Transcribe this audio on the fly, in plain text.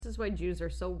is why Jews are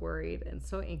so worried and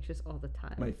so anxious all the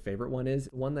time. My favorite one is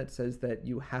one that says that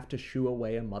you have to shoo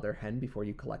away a mother hen before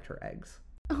you collect her eggs.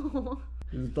 Oh.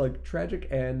 It's like tragic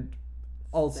and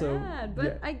also sad,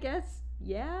 but I guess,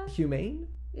 humane?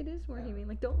 It is more humane.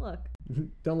 Like, don't look.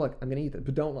 Don't look. I'm gonna eat it,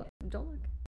 but don't look. Don't look.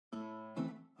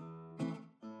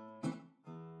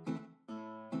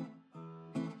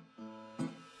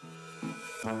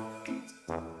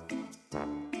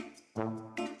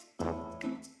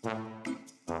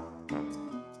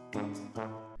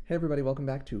 Hey everybody, welcome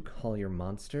back to Call Your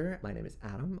Monster. My name is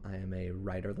Adam. I am a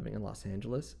writer living in Los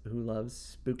Angeles who loves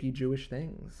spooky Jewish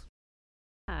things.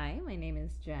 Hi, my name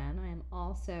is Jen. I am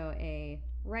also a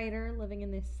writer living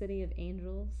in this city of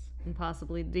angels and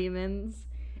possibly demons.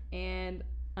 And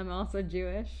I'm also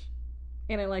Jewish.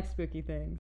 And I like spooky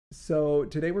things. So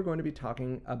today we're going to be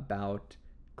talking about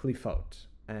klifot.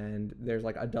 And there's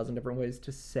like a dozen different ways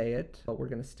to say it, but we're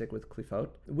going to stick with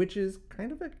klifot, which is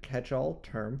kind of a catch-all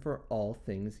term for all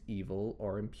things evil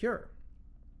or impure.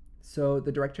 So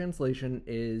the direct translation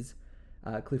is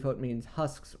klifot means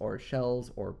husks or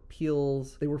shells or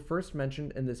peels. They were first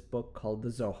mentioned in this book called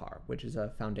the Zohar, which is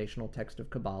a foundational text of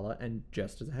Kabbalah. And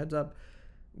just as a heads up,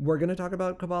 we're going to talk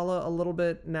about Kabbalah a little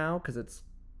bit now because it's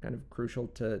kind of crucial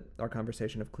to our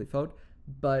conversation of klifot.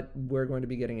 But we're going to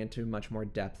be getting into much more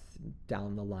depth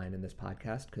down the line in this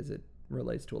podcast because it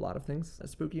relates to a lot of things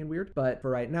spooky and weird. But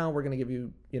for right now, we're going to give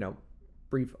you,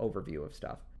 brief overview of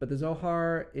stuff. But the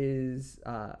Zohar is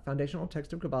a foundational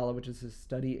text of Kabbalah, which is a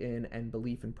study in and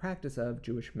belief and practice of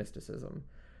Jewish mysticism.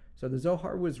 So the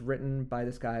Zohar was written by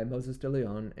this guy, Moses de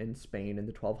Leon, in Spain in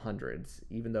the 1200s,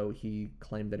 even though he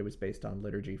claimed that it was based on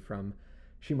liturgy from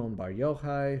Shimon Bar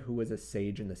Yochai, who was a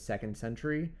sage in the 2nd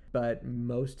century, but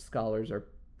most scholars are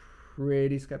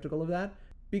pretty skeptical of that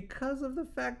because of the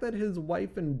fact that his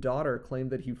wife and daughter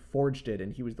claimed that he forged it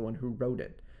and he was the one who wrote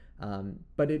it.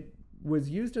 But it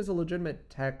was used as a legitimate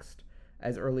text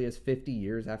as early as 50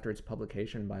 years after its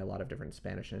publication by a lot of different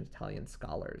Spanish and Italian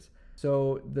scholars.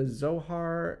 So the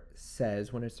Zohar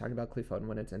says, when it's talking about klifot and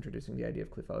when it's introducing the idea of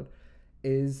klifot,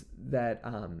 is that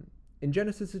in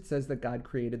Genesis, it says that God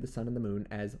created the sun and the moon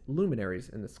as luminaries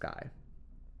in the sky.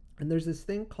 And there's this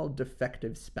thing called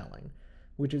defective spelling,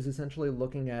 which is essentially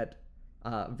looking at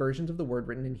versions of the word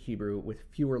written in Hebrew with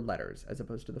fewer letters, as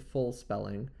opposed to the full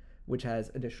spelling, which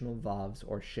has additional vavs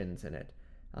or shins in it.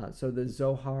 So the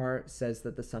Zohar says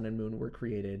that the sun and moon were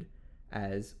created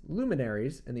as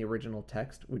luminaries in the original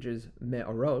text, which is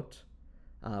me'orot,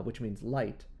 which means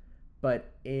light.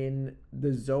 But in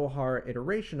the Zohar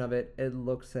iteration of it, it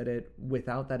looks at it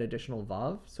without that additional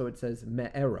vav. So it says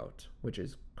me'erot, which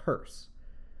is curse.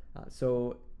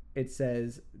 So it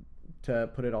says, to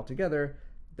put it all together,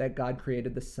 that God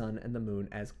created the sun and the moon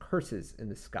as curses in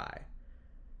the sky.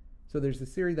 So there's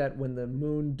this theory that when the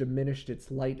moon diminished its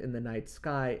light in the night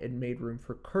sky, it made room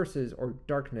for curses or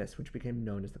darkness, which became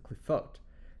known as the klifot.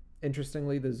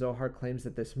 Interestingly, the Zohar claims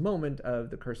that this moment of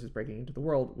the curses breaking into the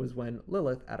world was when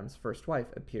Lilith, Adam's first wife,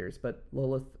 appears, but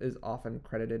Lilith is often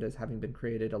credited as having been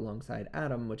created alongside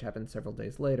Adam, which happened several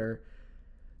days later.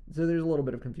 So there's a little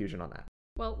bit of confusion on that.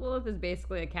 Well, Lilith is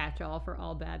basically a catch-all for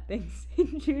all bad things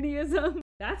in Judaism.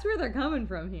 That's where they're coming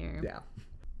from here. Yeah.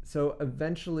 So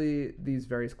eventually, these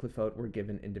various klifot were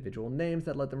given individual names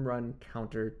that let them run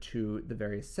counter to the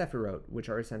various sephirot, which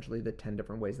are essentially the 10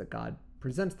 different ways that God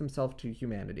presents themselves to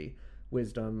humanity: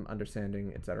 wisdom,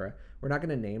 understanding, etc. We're not going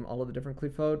to name all of the different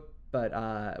klifot,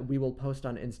 but we will post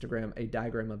on Instagram a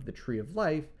diagram of the tree of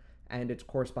life and its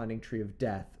corresponding tree of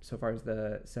death, so far as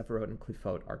the sephirot and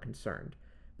klifot are concerned.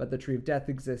 But the tree of death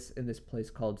exists in this place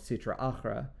called Sitra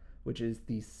Achra, which is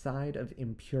the side of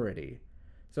impurity.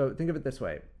 So think of it this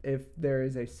way. If there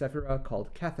is a sephirah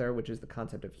called Kether, which is the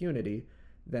concept of unity,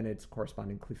 then its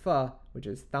corresponding klifa, which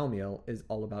is Thalmiel, is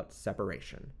all about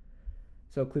separation.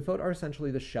 So klifot are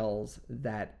essentially the shells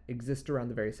that exist around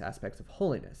the various aspects of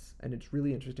holiness. And it's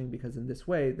really interesting because in this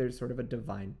way, there's sort of a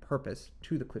divine purpose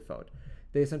to the klifot.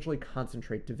 They essentially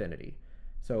concentrate divinity.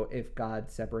 So if God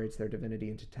separates their divinity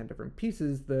into 10 different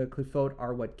pieces, the klifot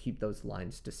are what keep those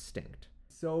lines distinct.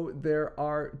 So there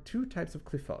are two types of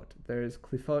klifot. There's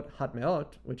klifot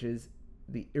hatmeot, which is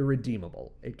the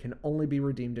irredeemable. It can only be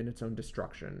redeemed in its own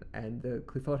destruction. And the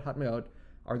klifot hatmeot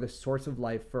are the source of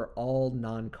life for all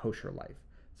non-kosher life.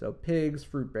 So pigs,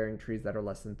 fruit-bearing trees that are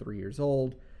less than 3 years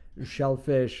old,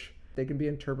 shellfish. They can be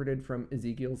interpreted from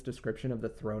Ezekiel's description of the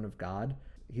throne of God.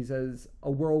 He says,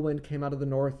 "A whirlwind came out of the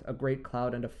north, a great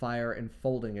cloud and a fire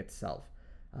enfolding itself,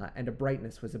 and a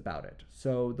brightness was about it."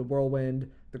 So the whirlwind,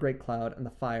 the great cloud, and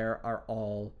the fire are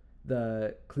all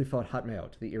the klifot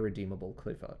hatmeot, the irredeemable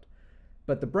klifot.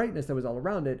 But the brightness that was all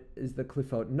around it is the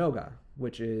klifot noga,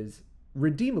 which is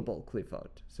redeemable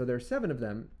Qliphoth. So there are 7 of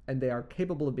them, and they are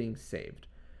capable of being saved.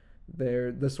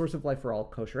 They're the source of life for all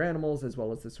kosher animals, as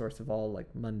well as the source of all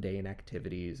like mundane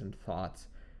activities and thoughts.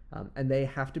 And they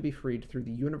have to be freed through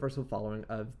the universal following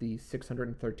of the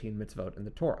 613 mitzvot in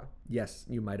the Torah. Yes,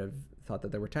 you might have thought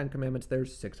that there were 10 commandments.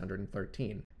 There's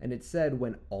 613. And it's said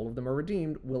when all of them are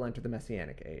redeemed, we'll enter the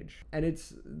Messianic age. And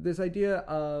it's this idea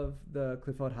of the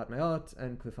Qliphoth Hatmeot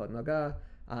and Qliphoth Naga.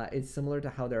 It's similar to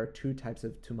how there are 2 types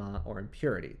of tumah or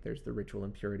impurity. There's the ritual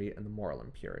impurity and the moral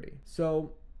impurity.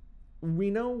 So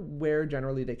we know where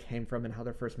generally they came from and how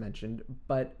they're first mentioned,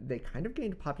 but they kind of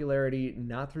gained popularity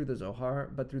not through the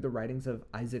Zohar, but through the writings of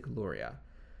Isaac Luria,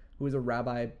 who was a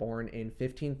rabbi born in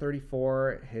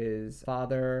 1534. His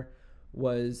father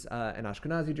was an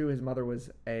Ashkenazi Jew. His mother was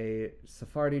a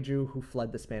Sephardi Jew who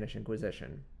fled the Spanish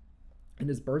Inquisition. And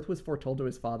his birth was foretold to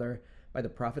his father by the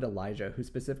prophet Elijah, who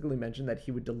specifically mentioned that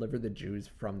he would deliver the Jews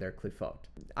from their Qliphoth.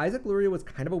 Isaac Luria was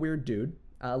kind of a weird dude.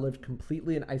 Lived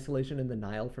completely in isolation in the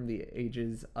Nile from the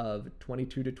ages of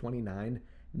 22 to 29,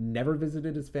 never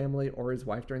visited his family or his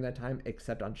wife during that time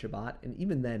except on Shabbat, and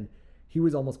even then, he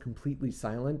was almost completely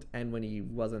silent, and when he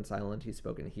wasn't silent, he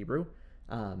spoke in Hebrew,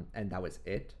 and that was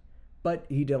it. But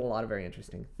he did a lot of very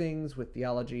interesting things with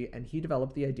theology, and he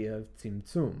developed the idea of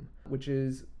tzimtzum, which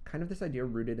is kind of this idea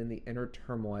rooted in the inner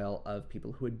turmoil of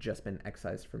people who had just been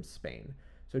excised from Spain.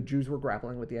 So Jews were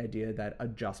grappling with the idea that a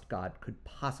just God could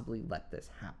possibly let this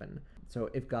happen. So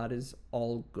if God is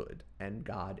all good and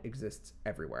God exists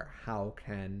everywhere, how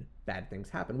can bad things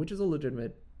happen? Which is a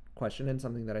legitimate question and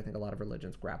something that I think a lot of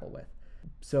religions grapple with.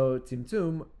 So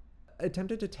Tzimtzum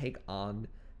attempted to take on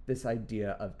this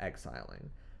idea of exiling.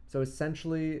 So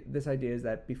essentially, this idea is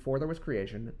that before there was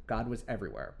creation, God was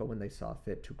everywhere. But when they saw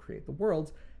fit to create the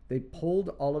worlds, they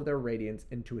pulled all of their radiance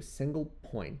into a single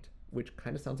point, which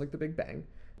kind of sounds like the Big Bang.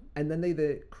 And then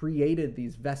they created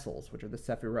these vessels, which are the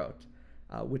Sephirot,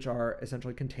 which are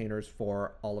essentially containers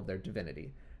for all of their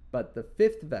divinity. But the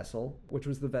 5th vessel, which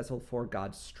was the vessel for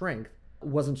God's strength,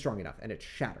 wasn't strong enough, and it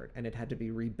shattered, and it had to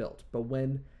be rebuilt. But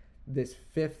when this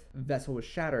 5th vessel was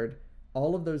shattered,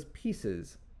 all of those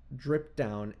pieces dripped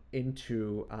down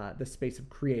into the space of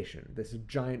creation, this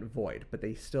giant void, but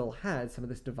they still had some of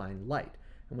this divine light.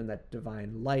 And when that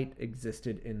divine light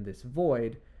existed in this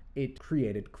void, it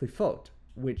created Qliphoth,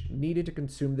 which needed to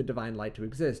consume the divine light to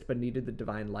exist, but needed the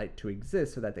divine light to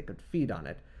exist so that they could feed on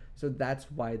it. So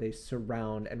that's why they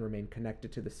surround and remain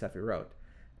connected to the Sephirot.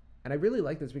 And I really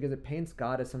like this because it paints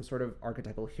God as some sort of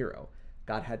archetypal hero.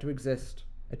 God had to exist,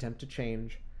 attempt to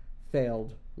change,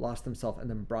 failed, lost himself, and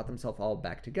then brought himself all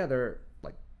back together,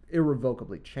 like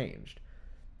irrevocably changed.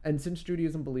 And since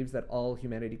Judaism believes that all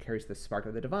humanity carries this spark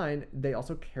of the divine, they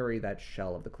also carry that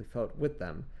shell of the Qliphoth with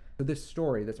them. So this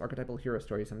story, this archetypal hero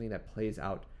story, is something that plays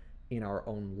out in our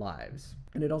own lives.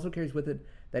 And it also carries with it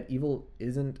that evil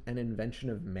isn't an invention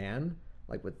of man,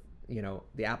 like with,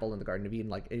 the apple in the Garden of Eden.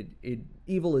 Like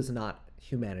evil is not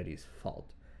humanity's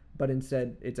fault, but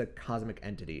instead it's a cosmic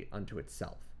entity unto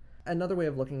itself. Another way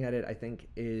of looking at it, I think,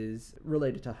 is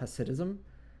related to Hasidism,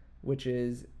 which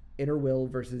is inner will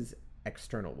versus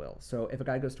external will. So if a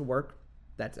guy goes to work,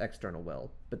 that's external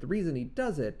will. But the reason he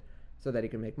does it so that he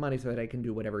can make money, so that he can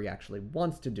do whatever he actually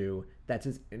wants to do, that's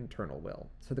his internal will.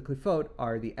 So the Qliphoth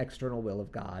are the external will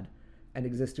of God and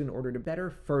exist in order to better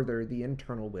further the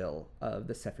internal will of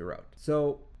the Sephirot.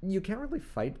 So you can't really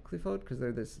fight Qliphoth because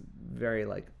they're this very,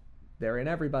 they're in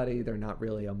everybody. They're not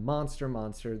really a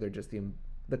monster. They're just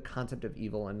the concept of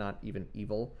evil and not even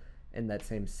evil in that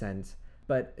same sense.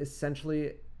 But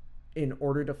essentially, in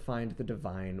order to find the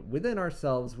divine within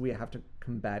ourselves, we have to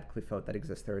combat Qliphoth that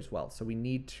exist there as well. So we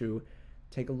need to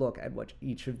take a look at what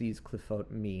each of these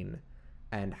Qliphoth mean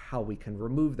and how we can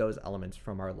remove those elements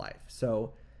from our life.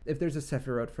 So if there's a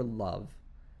Sephirot for love,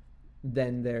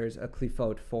 then there's a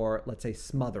Qliphoth for, let's say,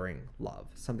 smothering love,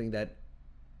 something that,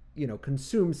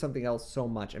 consumes something else so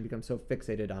much and becomes so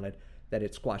fixated on it that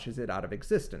it squashes it out of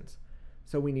existence.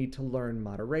 So we need to learn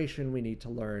moderation, we need to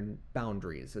learn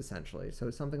boundaries, essentially.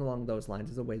 So something along those lines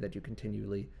is a way that you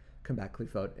continually combat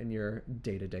Qliphoth in your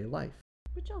day-to-day life.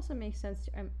 Which also makes sense.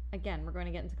 Again, we're going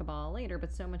to get into Kabbalah later,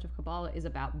 but so much of Kabbalah is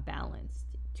about balance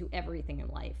to everything in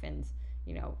life. And,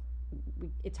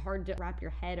 it's hard to wrap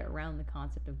your head around the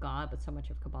concept of God, but so much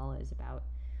of Kabbalah is about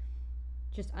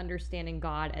just understanding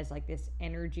God as like this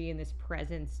energy and this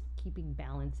presence, keeping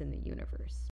balance in the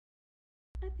universe.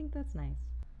 I think that's nice.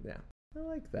 Yeah. I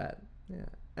like that. Yeah.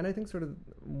 And I think sort of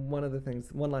one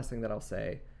last thing that I'll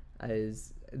say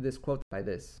is this quote by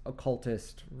this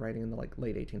occultist writing in the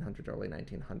late 1800s, early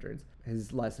 1900s.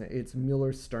 His last name, it's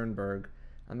Mueller Sternberg.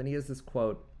 And he has this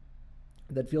quote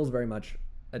that feels very much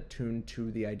attuned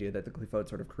to the idea that the Qliphoth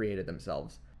sort of created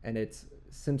themselves. And it's,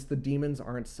 since the demons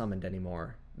aren't summoned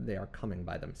anymore, they are coming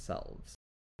by themselves.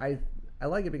 I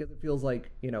like it because it feels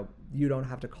like, you don't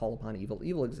have to call upon evil.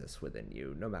 Evil exists within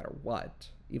you, no matter what.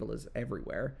 Evil is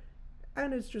everywhere.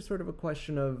 And it's just sort of a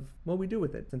question of what we do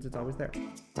with it, since it's always there.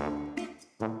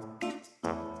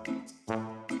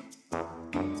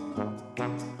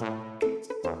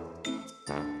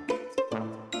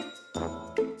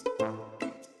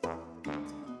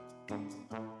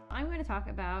 I'm going to talk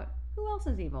about who else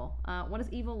is evil. What does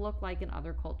evil look like in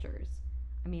other cultures?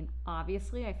 I mean,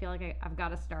 obviously, I feel like I've got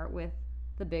to start with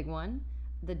the big one,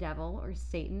 the devil or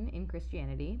Satan in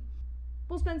Christianity.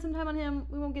 We'll spend some time on him.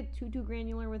 We won't get too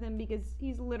granular with him because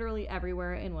he's literally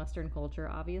everywhere in Western culture,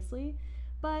 obviously.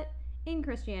 But in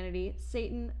Christianity,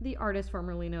 Satan, the artist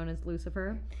formerly known as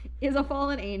Lucifer, is a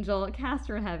fallen angel cast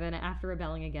from heaven after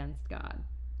rebelling against God.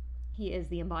 He is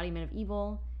the embodiment of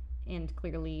evil and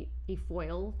clearly a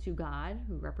foil to God,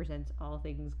 who represents all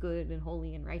things good and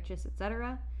holy and righteous,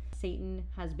 etc. Satan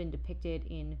has been depicted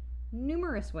in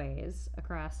numerous ways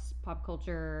across pop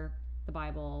culture, the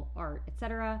Bible, art,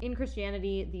 etc. In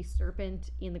Christianity, the serpent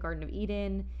in the Garden of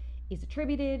Eden is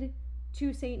attributed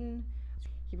to Satan.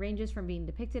 He ranges from being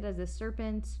depicted as this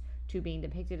serpent to being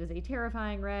depicted as a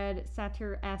terrifying red,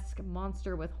 satyr-esque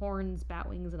monster with horns, bat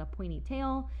wings, and a pointy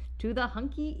tail, to the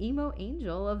hunky emo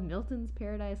angel of Milton's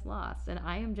Paradise Lost. And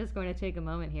I am just going to take a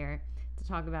moment here to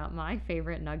talk about my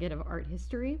favorite nugget of art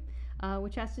history,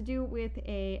 which has to do with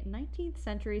a 19th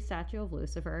century statue of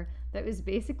Lucifer that was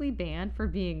basically banned for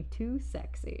being too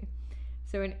sexy.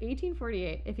 So in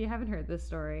 1848, if you haven't heard this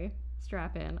story,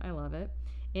 strap in, I love it.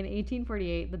 In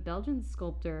 1848, the Belgian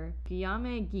sculptor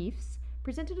Guillaume Geefs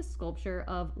presented a sculpture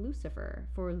of Lucifer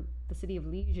for the city of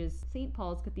Liege's St.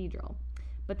 Paul's Cathedral.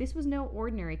 But this was no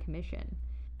ordinary commission.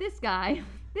 This guy,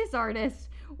 this artist,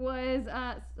 was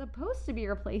supposed to be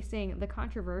replacing the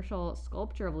controversial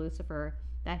sculpture of Lucifer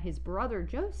that his brother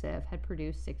Joseph had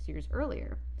produced 6 years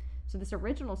earlier. So this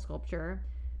original sculpture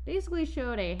basically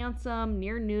showed a handsome,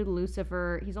 near-nude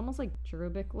Lucifer. He's almost like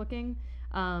cherubic looking.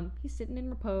 He's sitting in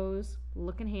repose,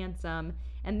 looking handsome,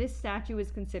 and this statue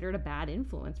is considered a bad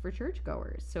influence for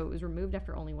churchgoers, so it was removed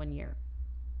after only 1 year.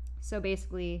 So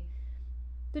basically,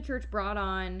 the church brought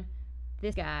on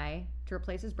this guy to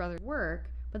replace his brother's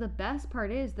work, but the best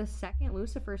part is the second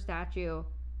Lucifer statue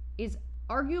is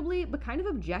arguably, but kind of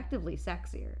objectively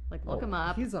sexier. Like, look him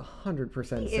up. He's 100%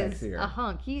 sexier. He is a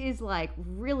hunk. He is, like,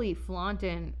 really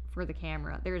flaunting for the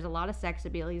camera. There's a lot of sex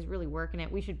appeal. He's really working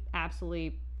it. We should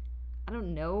absolutely... I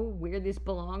don't know where this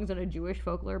belongs on a Jewish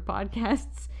folklore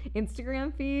podcast's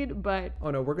Instagram feed, but... Oh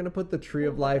no, we're going to put the tree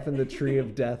of life and the tree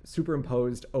of death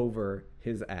superimposed over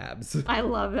his abs. I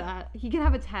love that. He can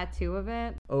have a tattoo of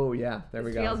it. Oh yeah, there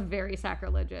we go. It feels very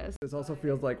sacrilegious. This also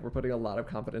feels like we're putting a lot of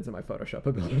confidence in my Photoshop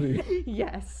ability.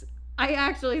 Yes. I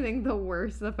actually think the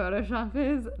worse the Photoshop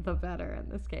is, the better in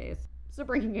this case. So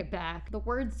bringing it back, the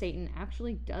word Satan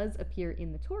actually does appear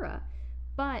in the Torah,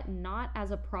 but not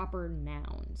as a proper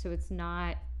noun. So it's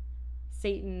not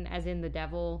Satan as in the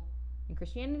devil in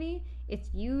Christianity.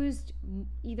 It's used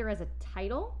either as a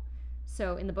title.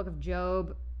 So in the book of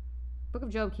Job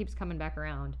keeps coming back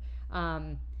around.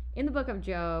 In the book of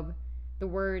Job, the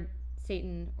word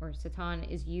Satan or Satan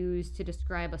is used to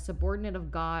describe a subordinate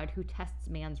of God who tests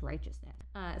man's righteousness.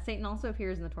 Satan also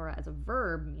appears in the Torah as a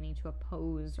verb, meaning to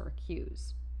oppose or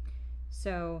accuse.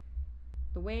 So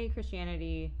the way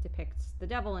Christianity depicts the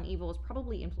devil and evil is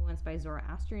probably influenced by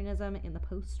Zoroastrianism in the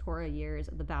post-Torah years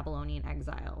of the Babylonian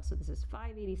exile. So this is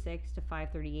 586 to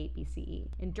 538 BCE.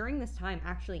 And during this time,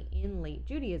 actually in late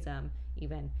Judaism,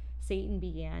 even, Satan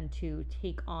began to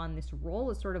take on this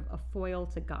role as sort of a foil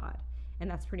to God.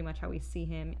 And that's pretty much how we see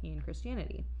him in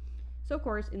Christianity. So of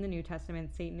course, in the New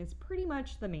Testament, Satan is pretty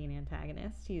much the main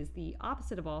antagonist. He is the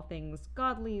opposite of all things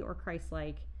godly or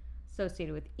Christ-like,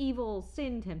 associated with evil,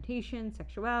 sin, temptation,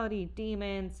 sexuality,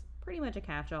 demons, pretty much a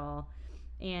catch-all.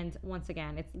 And once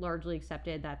again, it's largely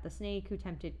accepted that the snake who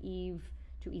tempted Eve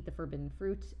to eat the forbidden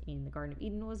fruit in the Garden of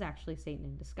Eden was actually Satan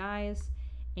in disguise.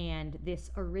 And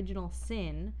this original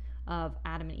sin of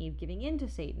Adam and Eve giving in to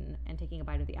Satan and taking a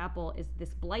bite of the apple is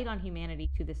this blight on humanity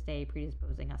to this day,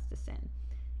 predisposing us to sin,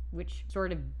 which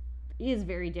sort of is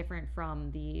very different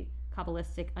from the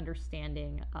Kabbalistic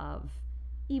understanding of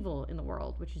evil in the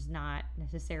world, which is not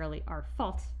necessarily our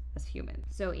fault as humans.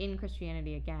 So in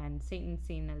Christianity, again, Satan's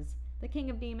seen as the king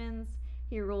of demons.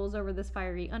 He rules over this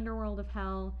fiery underworld of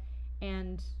hell,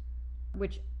 and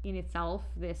which in itself,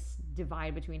 this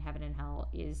divide between heaven and hell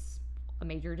is a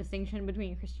major distinction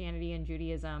between Christianity and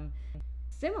Judaism.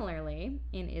 Similarly,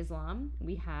 in Islam,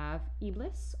 we have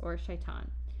Iblis or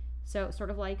Shaitan. So, sort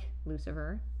of like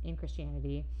Lucifer in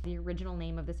Christianity, the original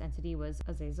name of this entity was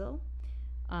Azazel,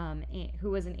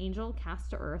 who was an angel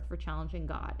cast to earth for challenging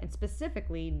God, and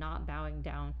specifically not bowing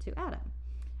down to Adam.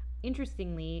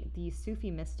 Interestingly, the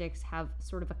Sufi mystics have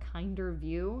sort of a kinder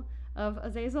view of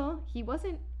Azazel. He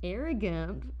wasn't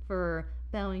arrogant for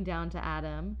bowing down to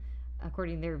Adam,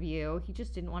 according to their view. He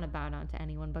just didn't want to bow down to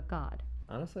anyone but God.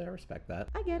 Honestly, I respect that.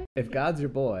 I get it. If God's your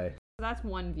boy. So that's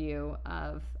one view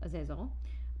of Azazel.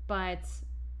 But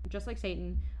just like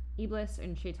Satan, Iblis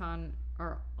and Shaitan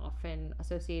are often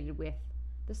associated with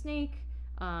the snake,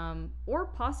 or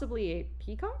possibly a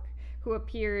peacock, who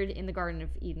appeared in the Garden of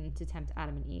Eden to tempt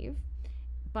Adam and Eve.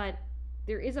 But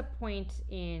there is a point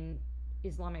in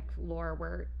Islamic lore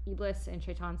where Iblis and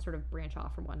Shaitan sort of branch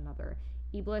off from one another.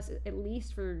 Iblis, at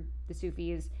least for the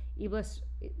Sufis, Iblis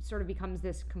sort of becomes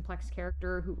this complex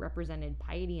character who represented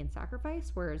piety and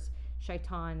sacrifice, whereas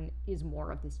Shaitan is more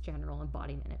of this general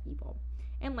embodiment of evil.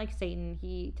 And like Satan,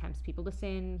 he tempts people to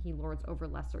sin, he lords over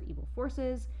lesser evil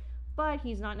forces, but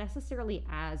he's not necessarily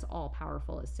as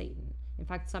all-powerful as Satan. In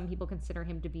fact, some people consider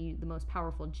him to be the most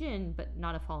powerful jinn, but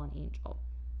not a fallen angel.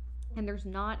 And there's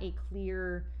not a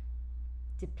clear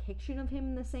depiction of him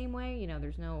in the same way. You know,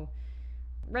 there's no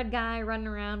red guy running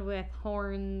around with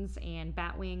horns and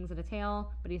bat wings and a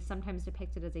tail, but he's sometimes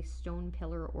depicted as a stone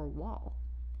pillar or wall,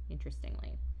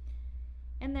 interestingly.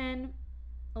 And then,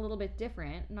 a little bit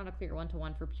different, not a clear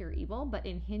one-to-one for pure evil, but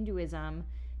in Hinduism,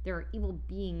 there are evil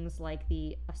beings like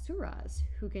the Asuras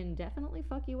who can definitely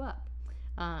fuck you up.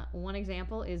 One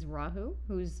example is Rahu,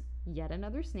 who's yet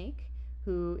another snake,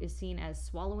 who is seen as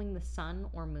swallowing the sun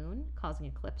or moon, causing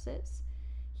eclipses.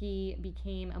 He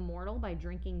became immortal by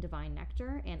drinking divine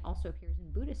nectar and also appears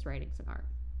in Buddhist writings and art.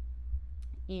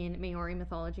 In Maori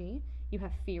mythology, you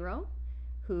have Firo,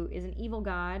 who is an evil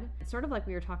god, sort of like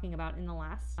we were talking about in the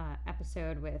last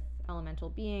episode with elemental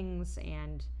beings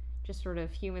and just sort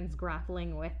of humans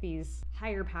grappling with these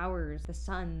higher powers, the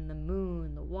sun, the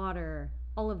moon, the water,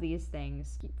 all of these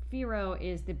things. Firo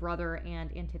is the brother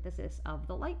and antithesis of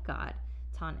the light god,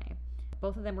 Tane.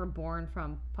 Both of them were born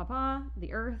from Papa,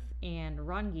 the earth, and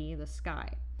Rangi, the sky.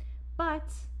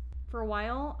 But for a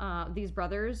while, these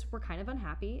brothers were kind of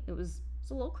unhappy. It was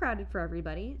a little crowded for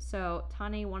everybody, so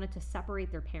Tane wanted to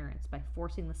separate their parents by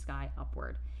forcing the sky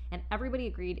upward. And everybody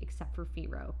agreed except for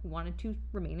Firo, who wanted to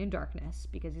remain in darkness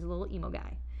because he's a little emo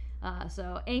guy.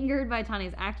 So angered by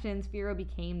Tane's actions, Firo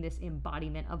became this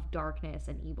embodiment of darkness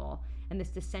and evil. And this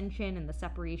dissension and the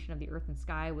separation of the earth and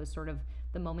sky was sort of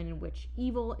the moment in which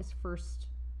evil is first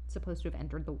supposed to have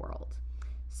entered the world.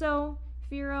 So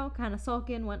Firo, kind of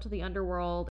sulking, went to the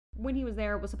underworld. When he was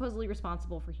there, was supposedly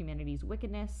responsible for humanity's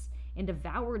wickedness and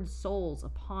devoured souls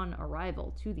upon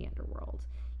arrival to the underworld.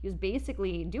 He was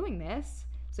basically doing this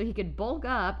so he could bulk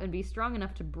up and be strong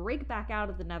enough to break back out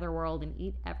of the netherworld and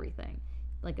eat everything.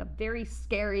 Like a very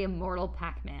scary immortal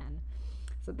Pac-Man.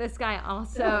 So this guy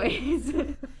also is...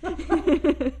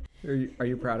 Are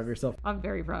you proud of yourself? I'm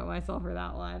very proud of myself for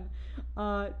that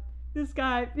one. This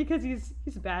guy, because he's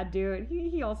a bad dude,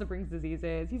 he also brings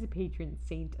diseases. He's a patron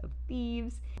saint of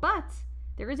thieves. But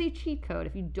there is a cheat code.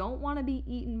 If you don't want to be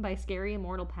eaten by scary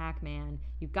immortal Pac-Man,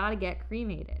 you've got to get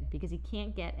cremated because he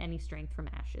can't get any strength from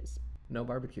ashes. No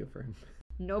barbecue for him.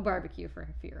 No barbecue for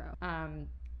Firo.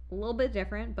 A little bit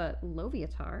different, but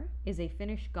Loviatar is a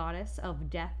Finnish goddess of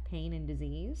death, pain, and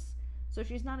disease. So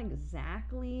she's not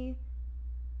exactly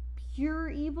pure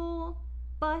evil,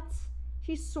 but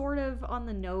she's sort of on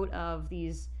the note of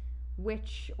these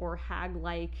witch or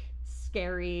hag-like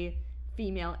scary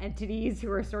female entities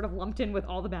who are sort of lumped in with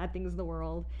all the bad things in the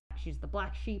world. She's the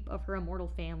black sheep of her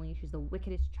immortal family. She's the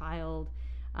wickedest child.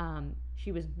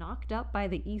 She was knocked up by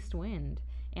the east wind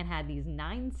and had these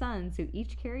 9 sons who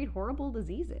each carried horrible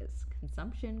diseases: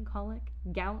 consumption, colic,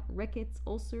 gout, rickets,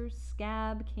 ulcers,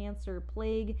 scab, cancer,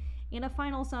 plague, and a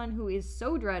final son who is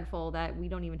so dreadful that we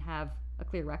don't even have a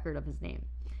clear record of his name.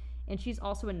 And she's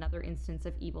also another instance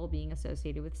of evil being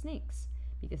associated with snakes,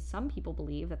 because some people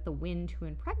believe that the wind who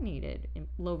impregnated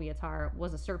Loviatar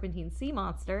was a serpentine sea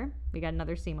monster. We got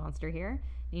another sea monster here,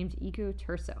 named Iku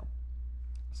Turso.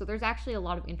 So there's actually a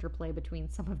lot of interplay between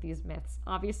some of these myths,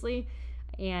 obviously,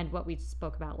 and what we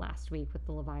spoke about last week with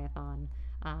the Leviathan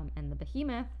and the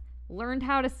Behemoth. Learned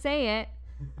how to say it.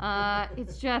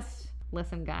 It's just,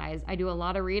 listen, guys, I do a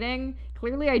lot of reading.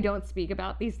 Clearly, I don't speak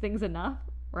about these things enough,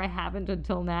 or I haven't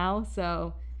until now,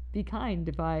 so be kind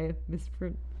if I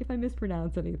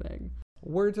mispronounce anything.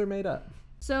 Words are made up.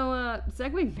 So,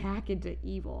 segueing back into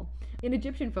evil. In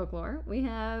Egyptian folklore, we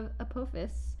have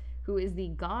Apophis, who is the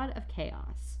god of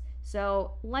chaos.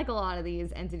 So, like a lot of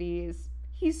these entities,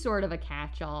 he's sort of a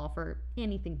catch-all for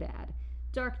anything bad.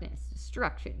 darkness,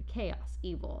 destruction, chaos,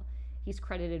 evil. He's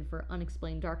credited for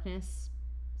unexplained darkness,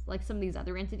 like some of these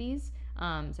other entities,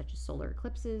 such as solar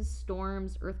eclipses,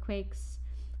 storms, earthquakes.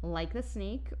 Like the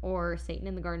snake or Satan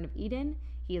in the Garden of Eden,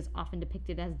 he is often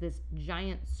depicted as this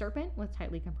giant serpent with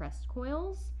tightly compressed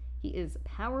coils. He is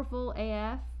powerful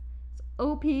AF. He's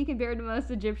OP compared to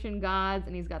most Egyptian gods,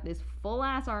 and he's got this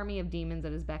full-ass army of demons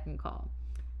at his beck and call.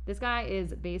 This guy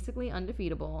is basically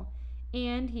undefeatable,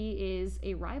 and he is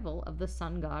a rival of the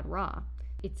sun god Ra.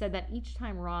 It's said that each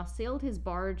time Ra sailed his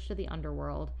barge to the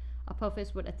underworld,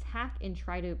 Apophis would attack and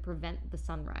try to prevent the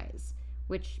sunrise,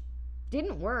 which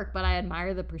didn't work, but I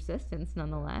admire the persistence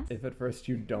nonetheless. If at first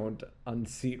you don't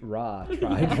unseat Ra,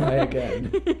 try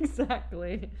again.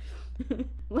 Exactly.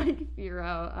 Like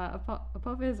Pharaoh,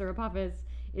 Apophis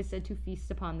is said to feast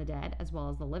upon the dead as well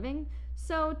as the living.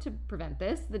 So to prevent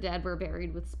this, the dead were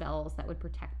buried with spells that would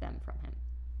protect them from him.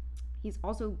 He's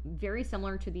also very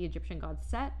similar to the Egyptian god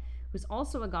Set, who's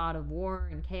also a god of war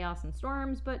and chaos and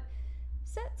storms, but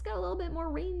Set's got a little bit more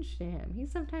range to him.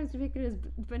 He's sometimes depicted as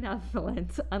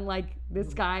benevolent, unlike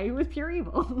this guy who is pure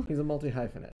evil. He's a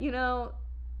multi-hyphenate. You know,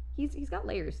 he's got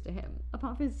layers to him.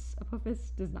 Apophis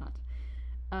does not.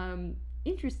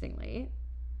 Interestingly,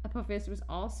 Apophis was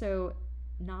also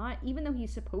not, even though he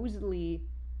supposedly,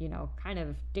 kind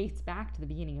of dates back to the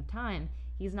beginning of time,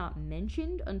 he's not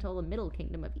mentioned until the Middle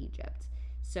Kingdom of Egypt.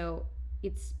 So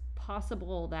it's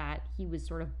possible that he was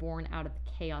sort of born out of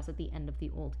the chaos at the end of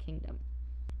the Old Kingdom.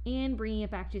 And bringing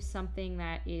it back to something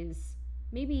that is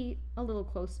maybe a little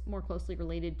more closely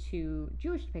related to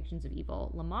Jewish depictions of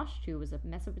evil, Lamashtu was a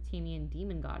Mesopotamian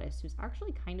demon goddess who's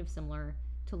actually kind of similar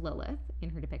to Lilith in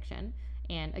her depiction.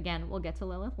 And again, we'll get to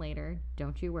Lilith later.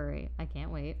 Don't you worry. I can't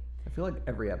wait. I feel like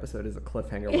every episode is a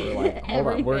cliffhanger where we're like, hold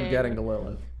on, we're getting to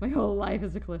Lilith. My whole life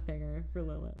is a cliffhanger for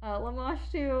Lilith.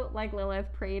 Lamashtu, like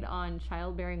Lilith, preyed on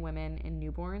childbearing women and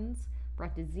newborns,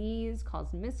 brought disease,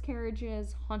 caused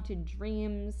miscarriages, haunted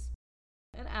dreams.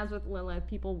 And as with Lilith,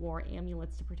 people wore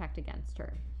amulets to protect against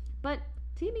her. But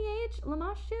TBH,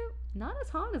 Lamashtu, not as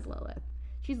hot as Lilith.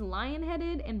 She's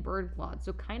lion-headed and bird-clawed,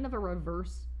 so kind of a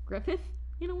reverse Griffin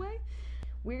in a way.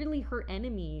 Weirdly, her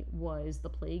enemy was the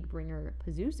plague bringer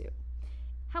Pazuzu.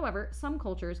 However, some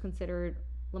cultures considered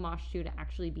Lamashtu to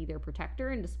actually be their protector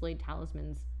and displayed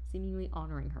talismans seemingly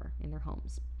honoring her in their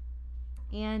homes.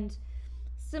 And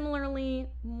similarly,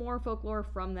 more folklore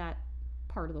from that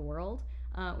part of the world.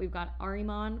 We've got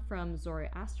Ahriman from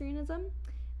Zoroastrianism.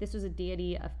 This was a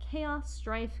deity of chaos,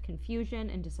 strife, confusion,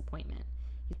 and disappointment.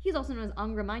 He's also known as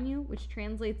Angramanyu, which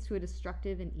translates to a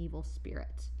destructive and evil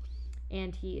spirit.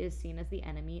 And he is seen as the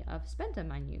enemy of Spenta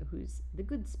Manyu, who's the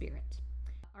good spirit.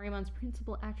 Ahriman's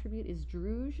principal attribute is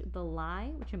Druj, the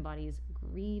lie, which embodies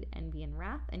greed, envy, and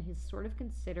wrath, and he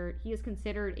is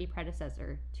considered a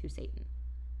predecessor to Satan.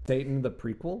 Satan the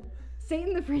prequel?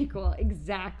 Satan the prequel,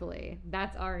 exactly.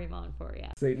 That's Ahriman for you.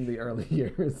 Satan the early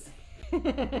years.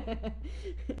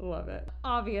 Love it.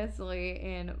 Obviously,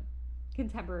 in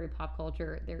contemporary pop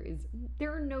culture,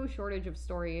 there are no shortage of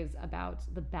stories about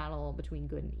the battle between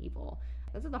good and evil.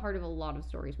 That's at the heart of a lot of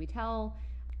stories we tell.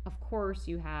 Of course,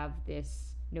 you have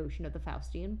this notion of the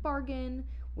Faustian bargain,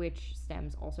 which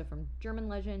stems also from German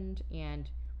legend and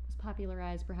was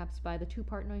popularized perhaps by the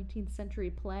two-part 19th century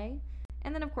play.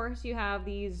 And then, of course, you have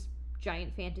these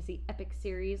giant fantasy epic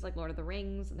series like Lord of the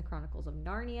Rings and the Chronicles of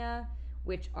Narnia,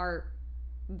 which are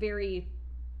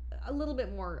a little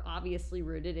bit more obviously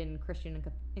rooted in Christian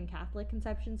and Catholic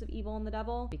conceptions of evil and the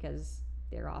devil, because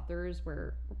their authors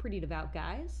were pretty devout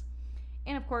guys.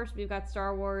 And of course, we've got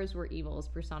Star Wars, where evil is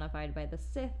personified by the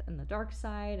Sith and the dark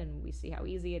side, and we see how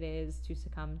easy it is to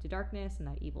succumb to darkness and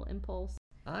that evil impulse.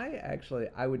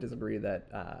 I would disagree that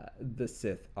the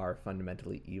Sith are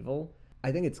fundamentally evil.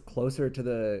 I think it's closer to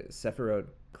the Sephiroth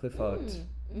Clifford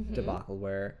debacle,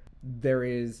 where there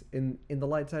is, in the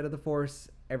light side of the Force,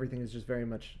 everything is just very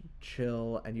much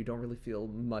chill, and you don't really feel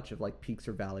much of like peaks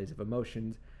or valleys of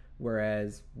emotions,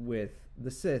 whereas with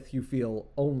the Sith, you feel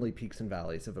only peaks and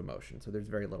valleys of emotion, so there's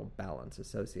very little balance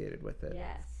associated with it.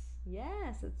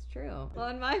 Yes, it's true. Well,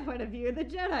 in my point of view, the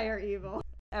Jedi are evil.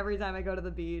 Every time I go to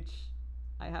the beach,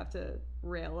 I have to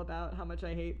rail about how much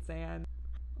I hate sand.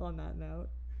 On that note,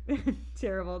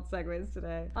 terrible segues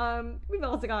today. We've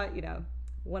also got,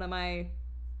 one of my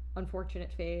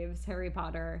unfortunate faves, Harry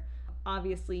Potter.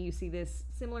 Obviously, you see this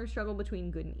similar struggle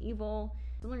between good and evil.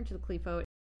 Similar to the Clifford,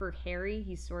 for Harry,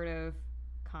 he's sort of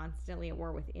constantly at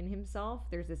war within himself.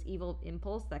 There's this evil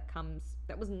impulse that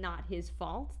was not his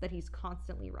fault, that he's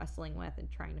constantly wrestling with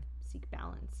and trying to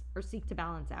seek to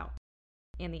balance out.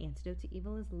 And the antidote to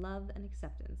evil is love and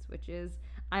acceptance, which is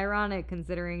ironic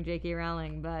considering J.K.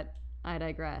 Rowling, but I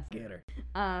digress. Get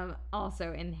her.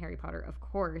 Also in Harry Potter, of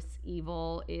course,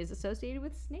 evil is associated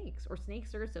with snakes, or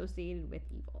snakes are associated with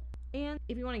evil. And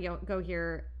if you want to go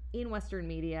here, in Western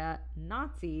media,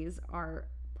 Nazis are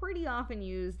pretty often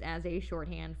used as a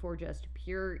shorthand for just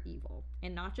pure evil.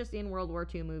 And not just in World War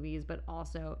II movies, but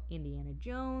also Indiana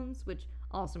Jones, which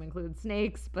also includes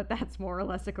snakes, but that's more or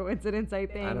less a coincidence, I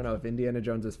think. I don't know if Indiana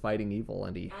Jones is fighting evil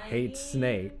and he hates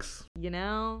snakes. You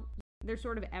know, they're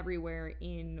sort of everywhere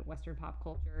in Western pop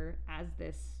culture as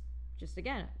this, just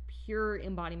again, pure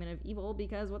embodiment of evil,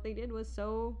 because what they did was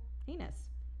so heinous.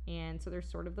 And so they're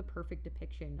sort of the perfect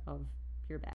depiction of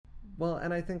pure bad. Well,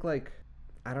 and I think, like,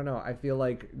 I don't know, I feel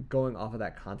like going off of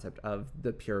that concept of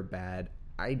the pure bad,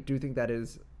 I do think that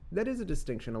is a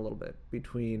distinction a little bit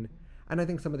between, and I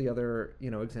think some of the other,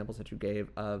 examples that you gave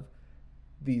of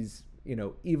these,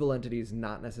 evil entities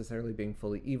not necessarily being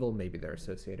fully evil. Maybe they're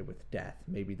associated with death.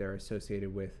 Maybe they're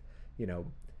associated with,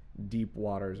 deep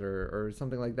waters or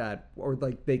something like that. Or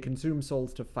like they consume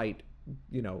souls to fight,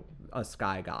 a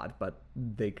sky god, but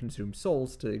they consume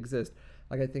souls to exist.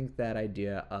 Like, I think that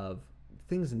idea of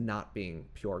things not being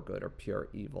pure good or pure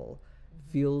evil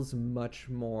feels much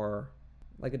more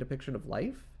like a depiction of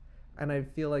life. And I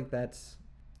feel like that's,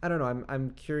 I don't know,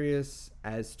 I'm curious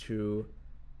as to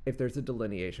if there's a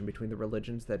delineation between the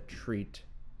religions that treat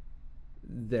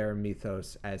their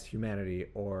mythos as humanity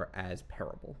or as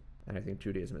parable. And I think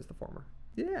Judaism is the former.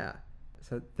 Yeah.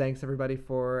 So thanks everybody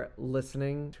for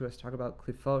listening to us talk about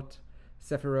Clifot,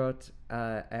 Sephiroth,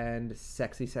 and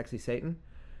sexy Satan.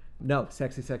 No,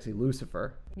 sexy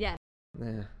Lucifer. Yeah.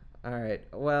 Yeah. All right.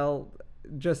 Well,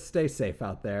 just stay safe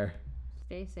out there.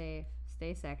 Stay safe.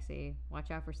 Stay sexy. Watch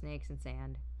out for snakes and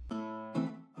sand.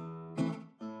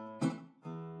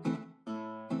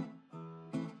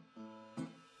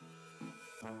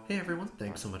 Hey everyone,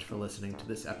 thanks so much for listening to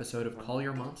this episode of Call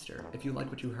Your Monster. If you like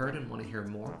what you heard and want to hear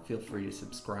more, feel free to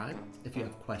subscribe. If you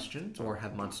have questions or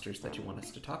have monsters that you want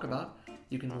us to talk about,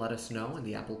 you can let us know in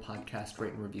the Apple Podcast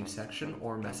rate and review section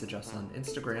or message us on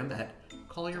Instagram at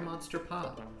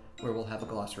CallYourMonsterPod, where we'll have a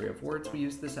glossary of words we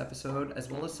used this episode as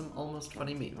well as some almost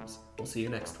funny memes. We'll see you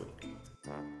next week.